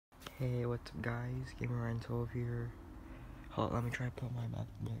Hey, what's up guys, Gamer Rental here. Hold on, let me try to put my back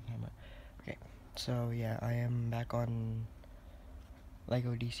camera. Okay, so yeah, I am back on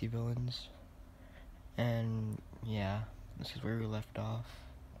Lego DC Villains. And yeah, this is where we left off.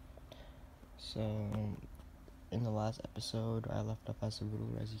 So, in the last episode, I left off as a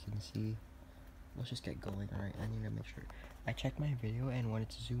ruler, as you can see. Let's just get going, alright? I need to make sure. I checked my video, and when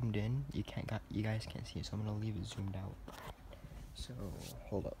it's zoomed in, you guys can't see it, so I'm gonna leave it zoomed out. So,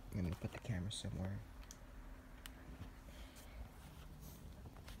 hold up. I'm gonna put the camera somewhere.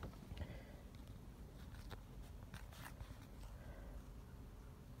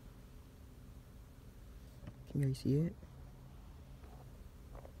 Can you guys see it?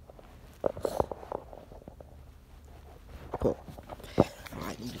 Cool.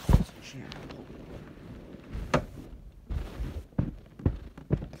 I need to close the chair.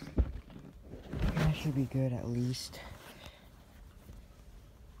 That should be good at least.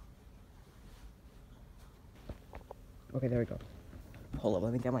 Okay, there we go. Hold up,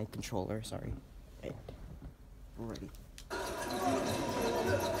 let me get my controller, sorry. Hey, we're ready. Oh,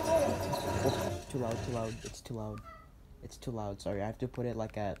 too loud, it's too loud. It's too loud, sorry, I have to put it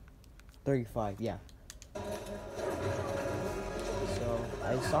like at 35, yeah. So,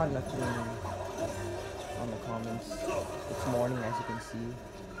 I saw nothing on the comments this morning, as you can see.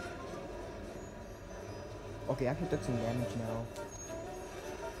 Okay, I actually took some damage now.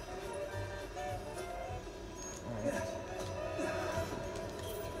 Alright.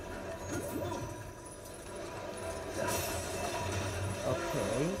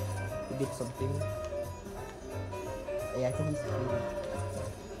 Okay, he did something. Yeah, I think he's clean.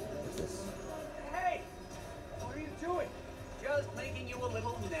 What's this? Hey! What are you doing? Just making you a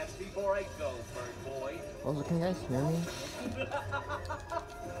little nest before I go, bird boy. Also, can you guys hear me?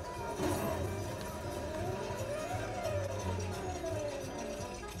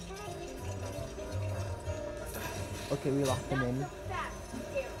 Okay, we locked him in.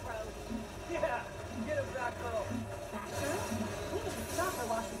 Yeah, get him back home. Stop her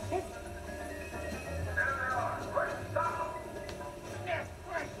while she's busy. Yes,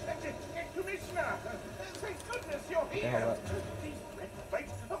 right. Commissioner, thank goodness you're here. These red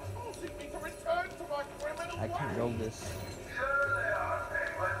fakes are forcing me to return to my criminal I can't ways. roll this.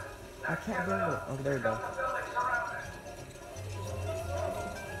 I can't roll it. Oh, there we go.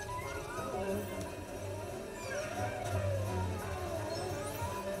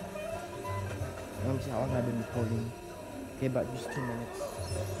 Let me see how long I've been recording. Okay, about just 2 minutes.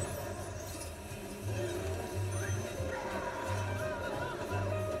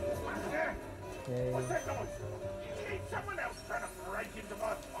 Okay. What's that noise? Is someone else trying to break into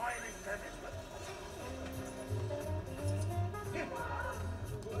my fine establishment?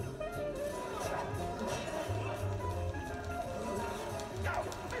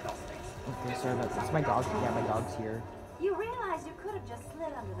 Okay, sorry about this. My dog. Yeah, my dog's here. You realize you could have just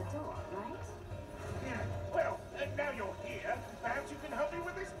slid under the door, right? Yeah, well, now you're here, perhaps you can help me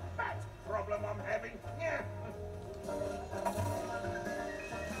with this bat problem I'm having. Yeah.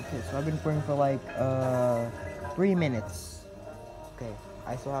 Okay, so I've been playing for like 3 minutes. Okay,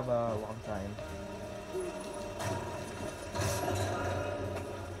 I still have a long time.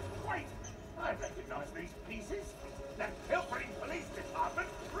 Wait, I recognize these pieces. The Pilfering Police Department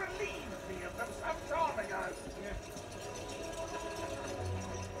relieved me of them some time ago.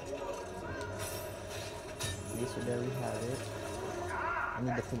 Okay, so there we have it. I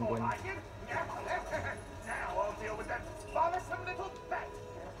need the penguin. Like it. Now I'll deal with that bothersome little bat.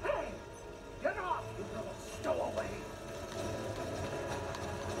 Get off, you little stowaway.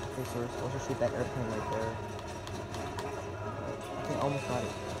 Okay, so we're supposed to shoot that airplane right there. Okay, almost got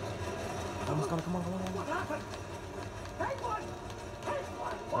it. Almost got it, come on. What happened? Take one! Take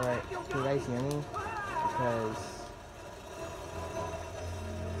one! Alright, can you guys hear me? Because...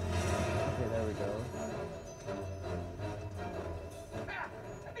 Okay, there we go.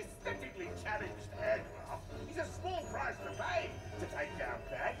 An aesthetically challenged aircraft is a small price to pay to take down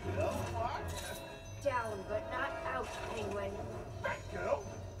Batgirl, what? Down, but not out, penguin. Batgirl?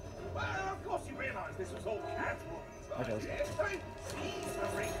 Well, of course you realise this was all Catwoman's Okay, let's go. idea. She's the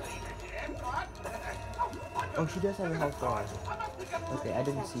ringleader again, what? Oh, she does have a health bar. Okay, I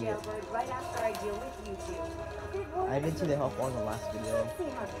didn't That see it. jailbird right after I deal with you two. I didn't see the health bar in the last video. Let's see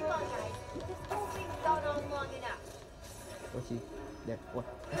how come on, guys. This whole thing's gone on long enough. Let's see. There. What?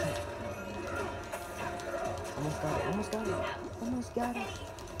 Almost got it. Almost got it. Almost got it.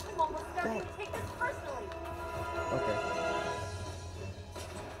 I'm almost starting to take this personally. Okay.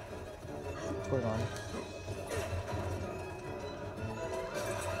 What's going on?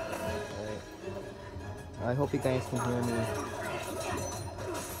 Alright. I hope you guys can hear me.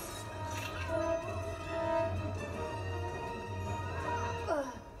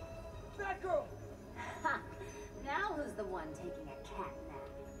 taking a cat nap.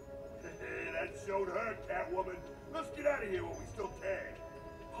 That showed her, Catwoman. Let's get out of here while we still can.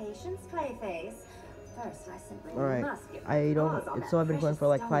 Patience, Clayface. First, I simply Alright, must get my I paws on don't, that so I've been going precious for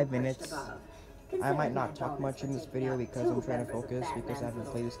like stone 5 perched minutes. above. I might Considering not my talk bonus much for in this taking video out because 2 I'm trying to members of focus because I Batman's haven't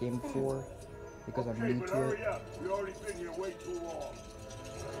little played this game before. family. Because I'm Okay, new but to hurry it. up. We already been here way too long.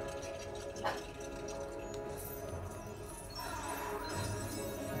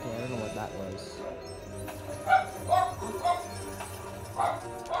 Okay, I don't know what that was.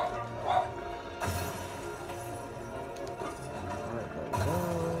 Alright, there we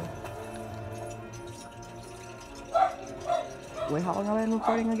go. Wait, how long have I been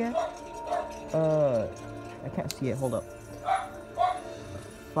recording again? I can't see it, hold up.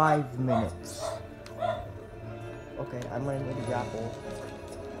 5 minutes. Okay, I'm gonna need a grapple.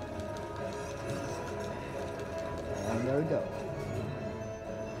 And there we go.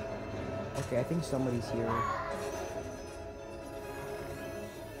 Okay, I think somebody's here.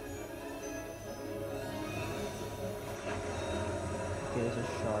 Okay, there's a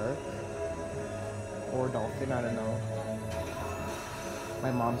shark. Or dolphin, I don't know.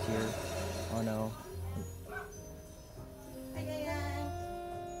 My mom's here. Oh no.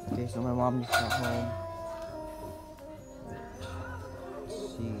 Okay, so my mom just got home.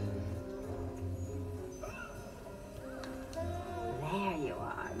 Let's see. There you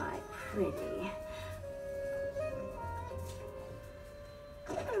are, my pretty.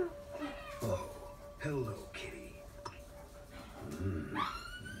 Oh, hello, kitty.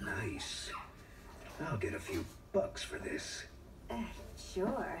 Nice. I'll get a few bucks for this.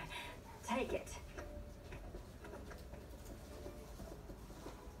 Sure. Take it.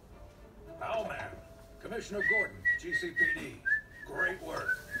 Owlman, Commissioner Gordon, GCPD. Great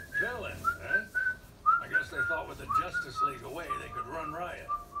work. Villains, eh? I guess they thought with the Justice League away they could run riot.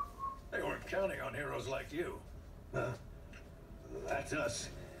 They weren't counting on heroes like you. That's us.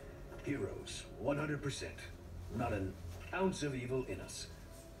 Heroes, 100%. Not an ounce of evil in us.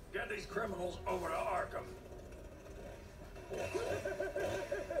 Get these criminals over to Arkham.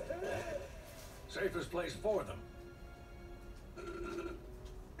 Safest place for them.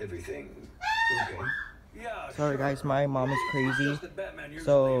 Everything okay? Yeah, Sorry sure. guys, my mom is crazy. Just that Batman usually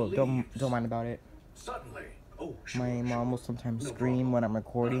So leaves. don't mind about it. Suddenly. Oh, sure. My mom will sometimes No scream problem. when I'm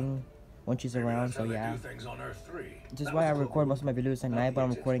recording when she's Maybe around, that's so how they yeah. do things on Earth 3. This is That why I was a record close most of my videos at Not night, but I'm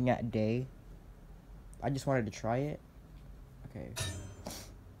yet. recording at day. I just wanted to try it. Okay.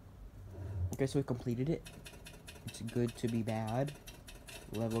 Okay, so we completed it. It's good to be bad.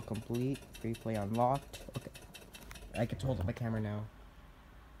 Level complete. Free play unlocked. Okay. I get to hold up my camera now.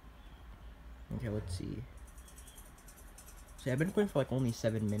 Okay, let's see. So I've been playing for like only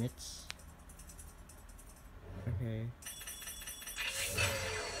 7 minutes. Okay.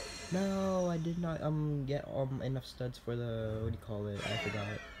 No, I did not get enough studs for the, what do you call it? I forgot.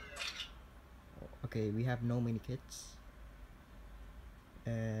 Okay, we have no mini kits.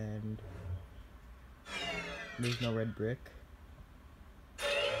 And there's no red brick.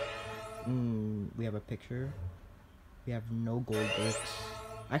 We have a picture. We have no gold bricks.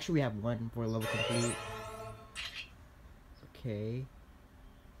 Actually, we have one for level complete. Okay.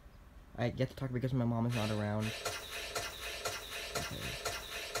 I get to talk because my mom is not around. Okay.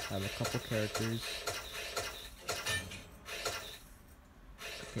 I have a couple characters.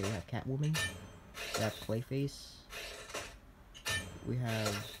 Okay, we have Catwoman. We have Clayface. We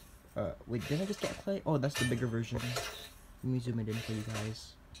have... wait, did I just get Clay? Oh, that's the bigger version. Let me zoom it in for you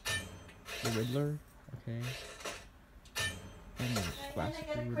guys. The Riddler. Okay. And the classic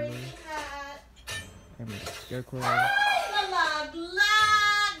Riddler. And the Scarecrow.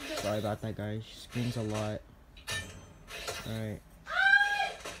 Sorry about that, guys. She screams a lot. Alright.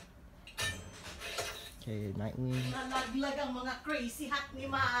 Okay, Nightwing. Nalaglag ang mga crazy hat ni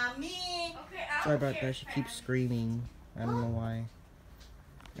Mami. Okay, Sorry about that. She keeps screaming. I don't know why.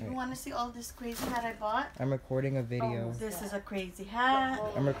 You want to see all this crazy hat I bought? I'm recording a video. This is a crazy hat.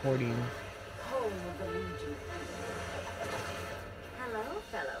 I'm recording. Home of the Legion. Hello,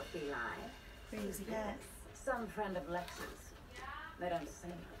 fellow feline. Crazy hat. Some friend of Lex's. They don't say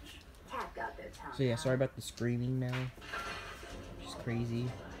much. Cat got their tongue. So yeah, sorry about the screaming now. She's crazy.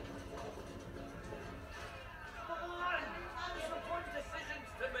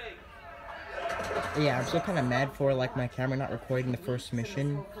 Yeah, I'm still kind of mad for like my camera not recording the first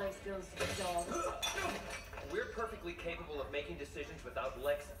mission. We're perfectly capable of making decisions without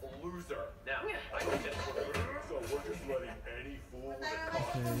Lex Loser. Now, I suggest So we're just letting any fool that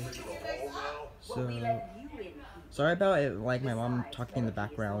comes into the hall now? So sorry about it, like my mom talking in the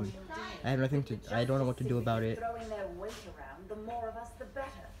background. I have nothing to. I don't know what to do about it. Throwing their weight around, the more of us, the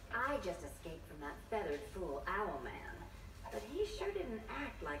better. I just escaped from that feathered fool Owlman. But he sure didn't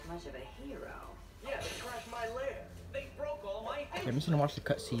act like much of a hero. Yeah, they trashed my lair. They broke all my Okay, I'm just gonna watch the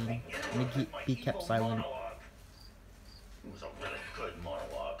cutscene. Be kept silent. It was a really good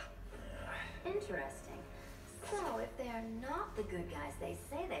monologue. Interesting. So, if they're not the good guys they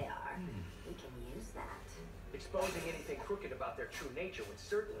say they are, we can use that. Exposing anything crooked about their true nature would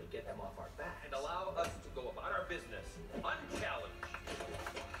certainly get them off our back and allow us to go about our business unchallenged.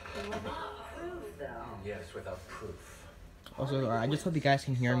 Without proof, though. Yes, without proof. Also, I just hope you guys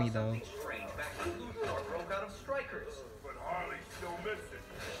can hear me though. Something strange back when Luthor broke out of strikers. But Harley's still missing.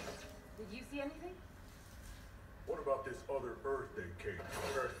 Did you see anything? What about this other Earth they came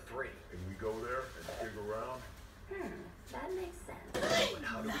to? Earth 3. Can we go there and dig around? That makes sense. But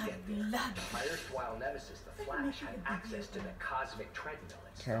how do we get there? My erstwhile nemesis, the Flash, had access to the cosmic treadmill.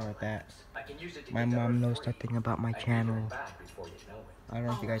 Care about that. I can use it to My get to mom Earth knows 3. nothing about my I can be channel. right back before you know it. I don't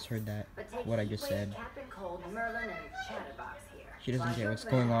know if you guys heard that. But take What I just Heatwave, said. Captain Cold, Merlin, and Chatterbox here. She doesn't get what's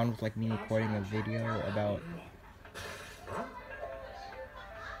going on with like me recording a video about.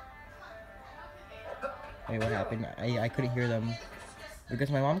 Hey, what happened? I couldn't hear them because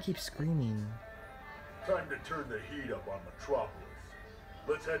my mom keeps screaming. Time to turn the heat up on Metropolis.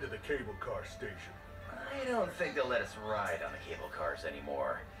 Let's head to the cable car station. I don't think they'll let us ride on the cable cars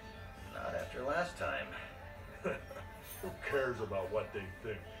anymore. Not after last time. Who cares about what they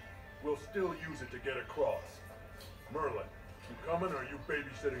think? We'll still use it to get across. Merlin, you coming or are you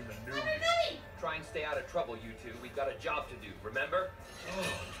babysitting the newbie? Try and stay out of trouble, you two. We've got a job to do, remember? Oh,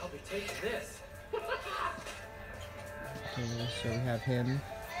 I'll be taking this. Okay, so we have him.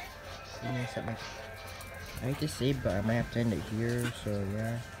 I'm gonna set my. I hate to save, but I might have to end it here. So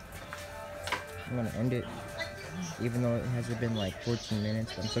yeah, I'm gonna end it. Even though it hasn't been like 14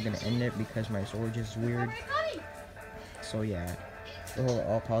 minutes, but I'm still gonna end it because my storage is weird. So yeah,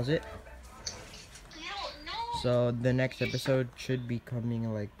 I'll pause it. So the next episode should be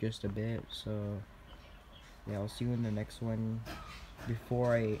coming like just a bit. So yeah, I'll see you in the next one.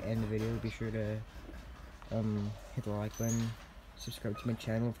 Before I end the video, be sure to hit the like button, subscribe to my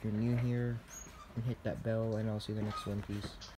channel if you're new here, and hit that bell, and I'll see you in the next one. Peace.